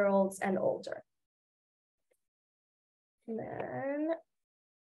 16-year-olds and older. And then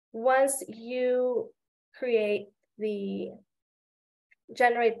once you generate the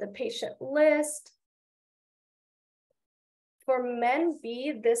patient list, for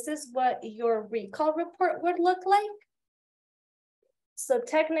Men-B, this is what your recall report would look like. So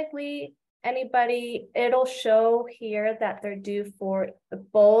technically, it'll show here that they're due for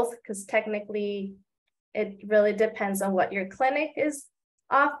both, because technically it really depends on what your clinic is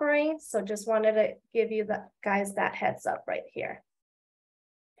offering. So just wanted to give you guys that heads up right here.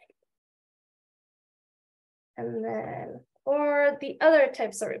 And then, or the other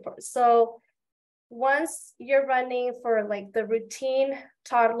types of reports. So once you're running for like the routine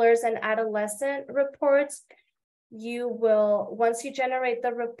toddlers and adolescent reports, once you generate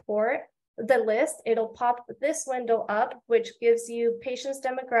the report, the list, it'll pop this window up, which gives you patients'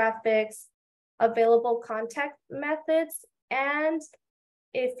 demographics, available contact methods, and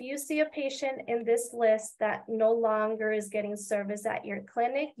if you see a patient in this list that no longer is getting service at your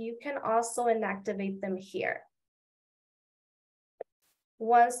clinic, you can also inactivate them here.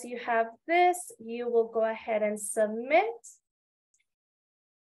 Once you have this, you will go ahead and submit.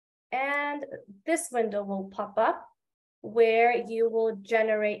 And this window will pop up where you will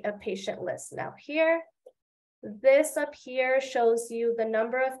generate a patient list. Now here, this up here shows you the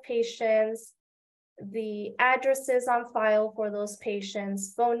number of patients, the addresses on file for those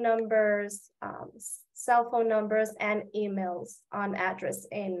patients, phone numbers, cell phone numbers, and emails on address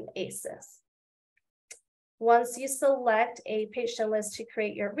in ASIIS. Once you select a patient list to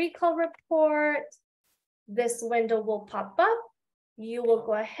create your recall report, this window will pop up. You will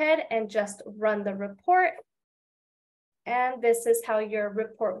go ahead and just run the report. And this is how your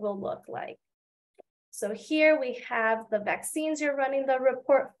report will look like. So here we have the vaccines you're running the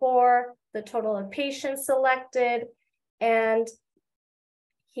report for, the total of patients selected, and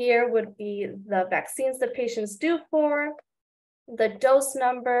here would be the vaccines the patient's due for, the dose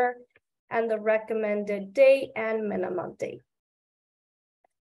number, and the recommended date and minimum date.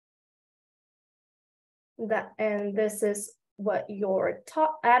 And this is what your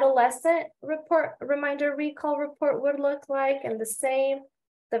adolescent reminder recall report would look like, and the same,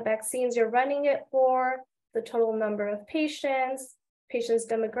 the vaccines you're running it for, the total number of patients, patient's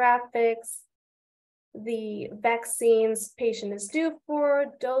demographics, the vaccines patient is due for,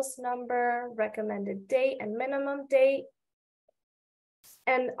 dose number, recommended date and minimum date.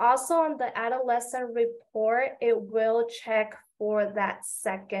 And also on the adolescent report, it will check for that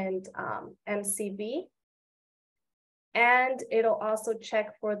second MCV. And it'll also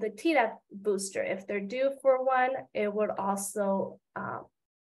check for the Tdap booster. If they're due for one, it would also,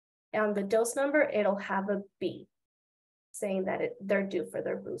 on the dose number, it'll have a B, saying that they're due for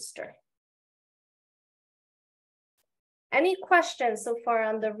their booster. Any questions so far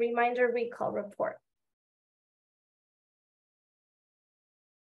on the reminder recall report?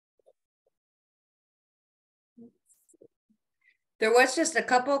 There was just a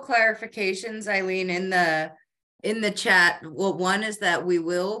couple of clarifications, Eileen, in the chat. Well, one is that we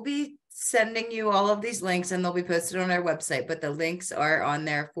will be sending you all of these links and they'll be posted on our website, but the links are on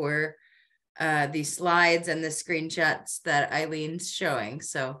there for the slides and the screenshots that Eileen's showing.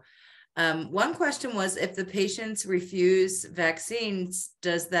 So one question was, if the patients refuse vaccines,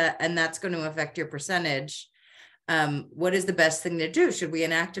 and that's going to affect your percentage, what is the best thing to do? Should we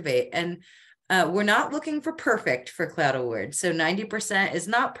inactivate? And we're not looking for perfect for Cloud Awards. So 90% is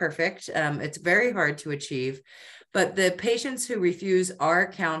not perfect. It's very hard to achieve, but the patients who refuse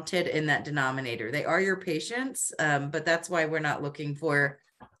are counted in that denominator. They are your patients, but that's why we're not looking for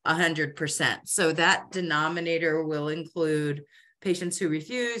 100%. So that denominator will include patients who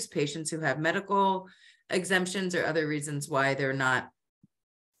refuse, patients who have medical exemptions or other reasons why they're not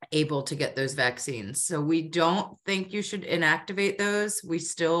able to get those vaccines. So we don't think you should inactivate those. We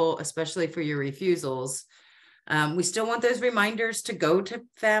still, especially for your refusals, we still want those reminders to go to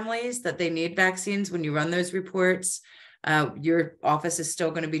families that they need vaccines. When you run those reports, your office is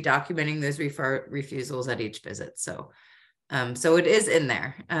still going to be documenting those refusals at each visit. So it is in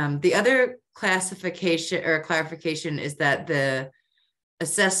there. The other classification or clarification is that the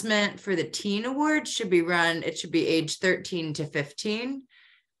assessment for the teen award should be run, it should be age 13 to 15.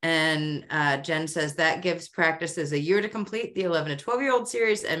 And Jen says that gives practices a year to complete the 11 to 12-year-old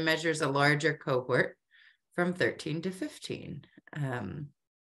series and measures a larger cohort from 13 to 15. And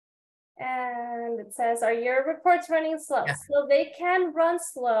it says, are your reports running slow? Yeah. So they can run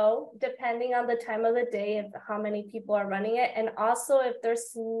slow depending on the time of the day, of how many people are running it. And also if they're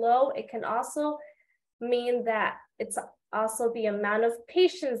slow, it can also mean that it's also the amount of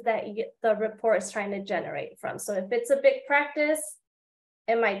patients that the report is trying to generate from. So if it's a big practice,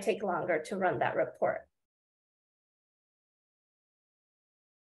 it might take longer to run that report.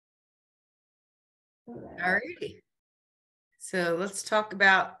 All righty. So let's talk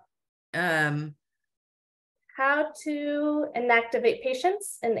about how to inactivate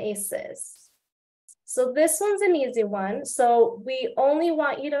patients in ASIIS. So this one's an easy one. So we only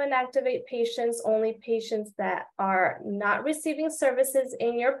want you to inactivate patients, only patients that are not receiving services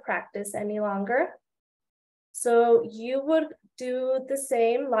in your practice any longer. So you would do the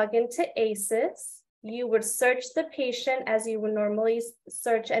same, log into ASIIS. You would search the patient as you would normally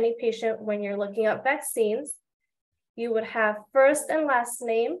search any patient when you're looking up vaccines. You would have first and last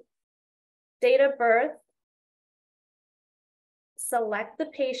name, date of birth, select the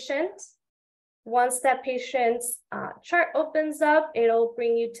patient. Once that patient's chart opens up, it'll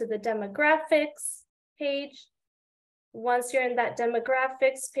bring you to the demographics page. Once you're in that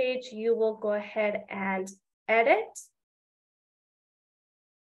demographics page, you will go ahead and edit.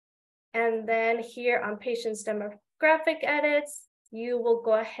 And then here on patient's demographic edits, you will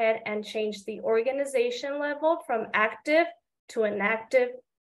go ahead and change the organization level from active to inactive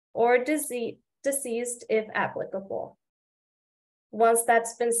or deceased if applicable. Once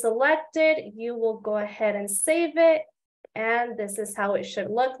that's been selected, you will go ahead and save it. And this is how it should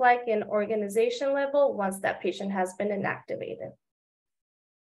look like in organization level once that patient has been inactivated.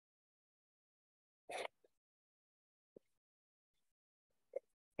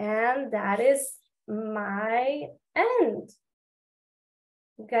 And that is my end.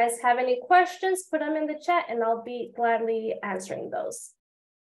 You guys have any questions, put them in the chat and I'll be gladly answering those.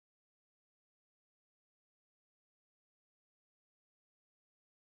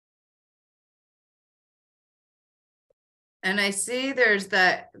 And I see there's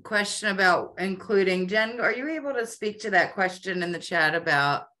that question about including, Jen, are you able to speak to that question in the chat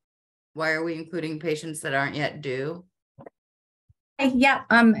about why are we including patients that aren't yet due? Yeah,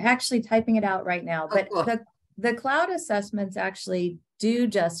 I'm actually typing it out right now, but cool. the cloud assessments actually do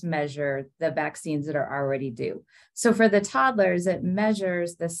just measure the vaccines that are already due. So for the toddlers, it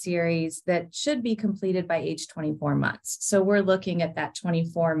measures the series that should be completed by age 24 months. So we're looking at that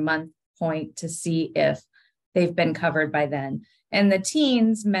 24-month point to see if they've been covered by then. And the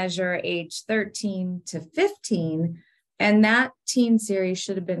teens measure age 13 to 15, and that teen series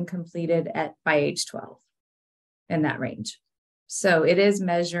should have been completed by age 12 in that range. So it is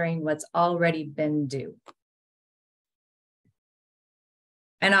measuring what's already been due.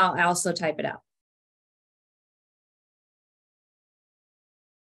 And I'll also type it out.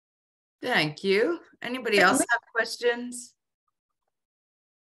 Thank you. Anybody else have questions?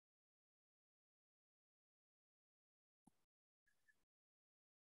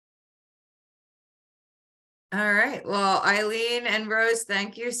 All right. Well, Eileen and Rose,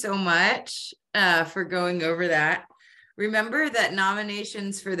 thank you so much for going over that. Remember that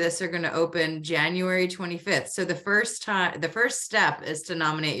nominations for this are going to open January 25th. So the first step is to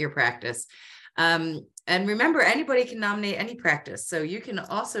nominate your practice. And remember, anybody can nominate any practice. So you can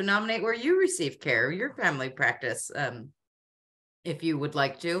also nominate where you receive care, your family practice, if you would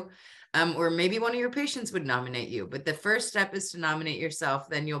like to, or maybe one of your patients would nominate you. But the first step is to nominate yourself.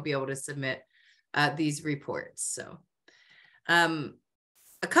 Then you'll be able to submit these reports. So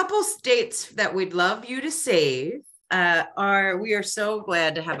a couple states that we'd love you to save we are so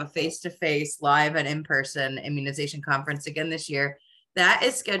glad to have a face-to-face live and in-person immunization conference again this year. That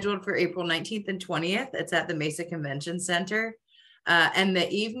is scheduled for April 19th and 20th. It's at the Mesa Convention Center. And the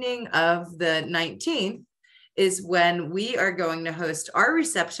evening of the 19th is when we are going to host our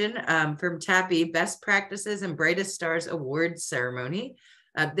reception from TAPI Best Practices and Brightest Stars Awards ceremony.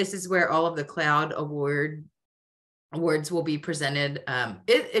 This is where all of the Cloud awards will be presented.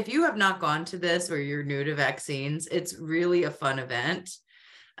 If you have not gone to this or you're new to vaccines, it's really a fun event.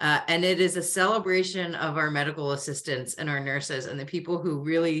 And it is a celebration of our medical assistants and our nurses and the people who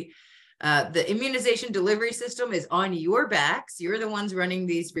really, the immunization delivery system is on your backs. You're the ones running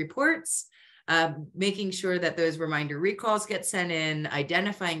these reports, making sure that those reminder recalls get sent in,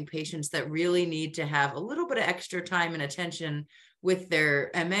 identifying patients that really need to have a little bit of extra time and attention with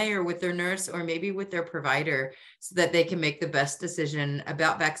their MA or with their nurse or maybe with their provider so that they can make the best decision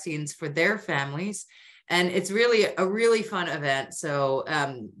about vaccines for their families. And it's really a really fun event. So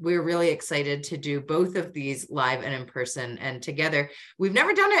we're really excited to do both of these live and in person and together. We've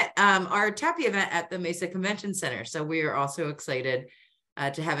never done it, our TAPI event at the Mesa Convention Center. So we are also excited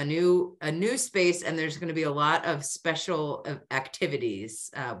to have a new space, and there's going to be a lot of special activities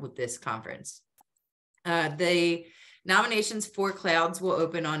with this conference. The nominations for Clouds will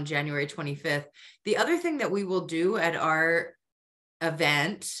open on January 25th. The other thing that we will do at our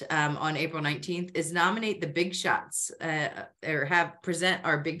event on April 19th is nominate the big shots or present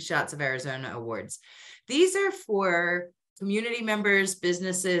our Big Shots of Arizona awards. These are for community members,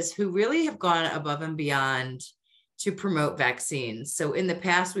 businesses who really have gone above and beyond to promote vaccines. So in the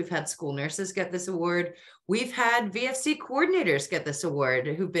past, we've had school nurses get this award. We've had VFC coordinators get this award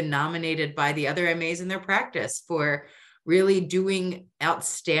who've been nominated by the other MAs in their practice for really doing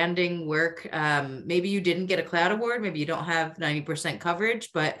outstanding work. Maybe you didn't get a Cloud award, maybe you don't have 90% coverage,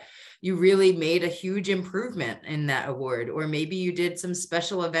 but you really made a huge improvement in that award. Or maybe you did some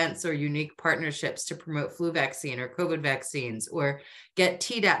special events or unique partnerships to promote flu vaccine or COVID vaccines or get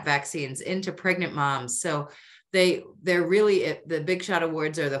Tdap vaccines into pregnant moms. So they're really, the Big Shot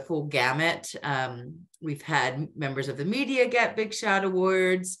Awards are the full gamut. We've had members of the media get Big Shot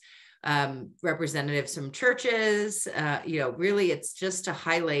Awards, representatives from churches, really it's just to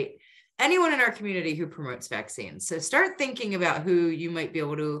highlight anyone in our community who promotes vaccines. So start thinking about who you might be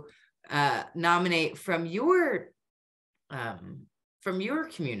able to nominate from your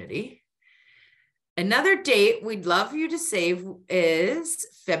community. Another date we'd love you to save is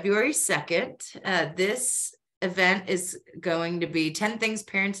February 2nd. This event is going to be 10 things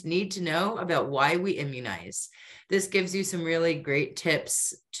parents need to know about why we immunize. This gives you some really great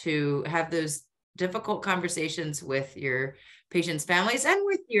tips to have those difficult conversations with your patients' families and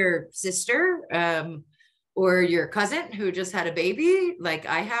with your sister or your cousin who just had a baby, like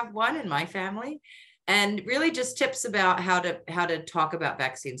I have one in my family, and really just tips about how to talk about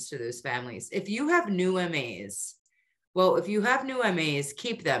vaccines to those families. If you have new MAs,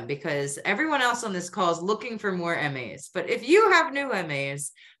 keep them, because everyone else on this call is looking for more MAs. But if you have new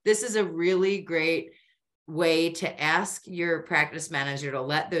MAs, this is a really great way to ask your practice manager to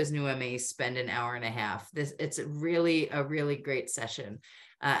let those new MAs spend an hour and a half. It's a really great session.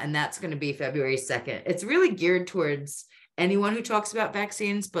 And that's going to be February 2nd. It's really geared towards anyone who talks about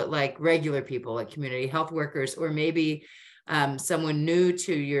vaccines, but like regular people, like community health workers, or maybe someone new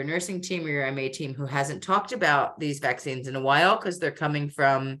to your nursing team or your MA team who hasn't talked about these vaccines in a while because they're coming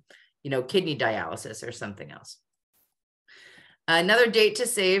from, kidney dialysis or something else. Another date to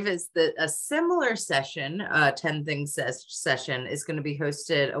save is a similar session, 10 Things session is going to be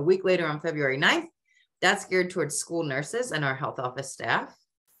hosted a week later on February 9th. That's geared towards school nurses and our health office staff.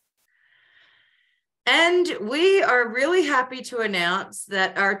 And we are really happy to announce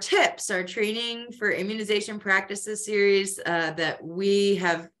that our TIPS, our Training for Immunization Practices series that we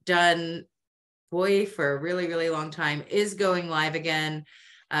have done, for a really, really long time, is going live again.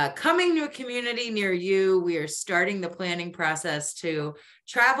 Coming to a community near you, we are starting the planning process to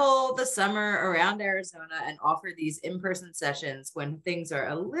travel the summer around Arizona and offer these in-person sessions when things are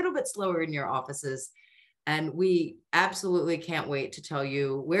a little bit slower in your offices. And we absolutely can't wait to tell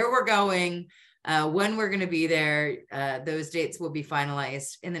you where we're going, when we're going to be there. Those dates will be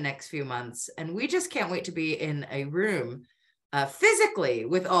finalized in the next few months. And we just can't wait to be in a room physically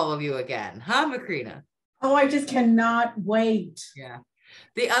with all of you again. Huh, Macrina? Oh, I just cannot wait. Yeah.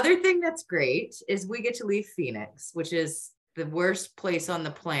 The other thing that's great is we get to leave Phoenix, which is the worst place on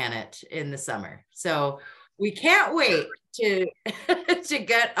the planet in the summer. So we can't wait to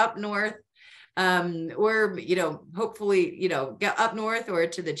get up north, or, hopefully, get up north or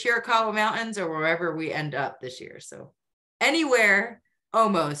to the Chiricahua Mountains or wherever we end up this year. So anywhere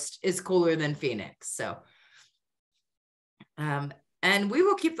almost is cooler than Phoenix. So, and we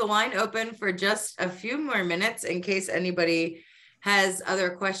will keep the line open for just a few more minutes in case anybody has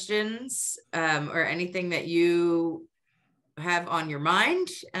other questions or anything that you have on your mind.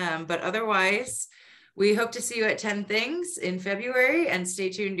 But otherwise, We hope to see you at 10 Things in February, and stay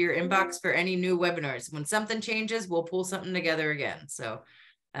tuned to your inbox for any new webinars. When something changes, we'll pull something together again. So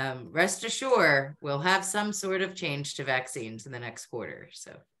rest assured, we'll have some sort of change to vaccines in the next quarter.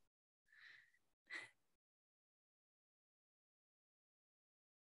 So.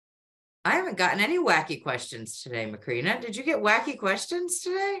 I haven't gotten any wacky questions today, Macrina. Did you get wacky questions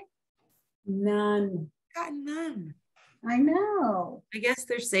today? None. Got none. I know. I guess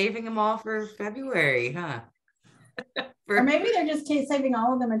they're saving them all for February, huh? Or maybe they're just saving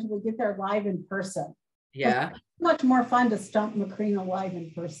all of them until we get there live in person. Yeah. It's much more fun to stump Macrina live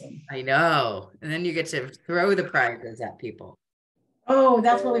in person. I know. And then you get to throw the prizes at people. Oh,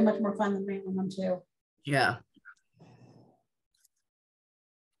 that's really much more fun than mailing them too. Yeah.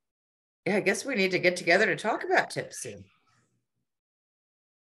 Yeah, I guess we need to get together to talk about tips soon.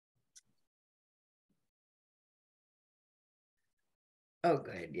 Oh,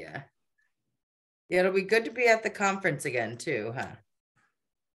 good. Yeah. Yeah, it'll be good to be at the conference again too, huh?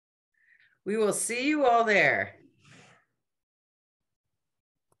 We will see you all there.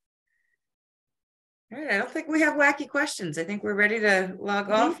 All right, I don't think we have wacky questions. I think we're ready to log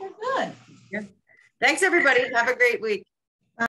off. We're good. Yeah. Thanks, everybody. Have a great week.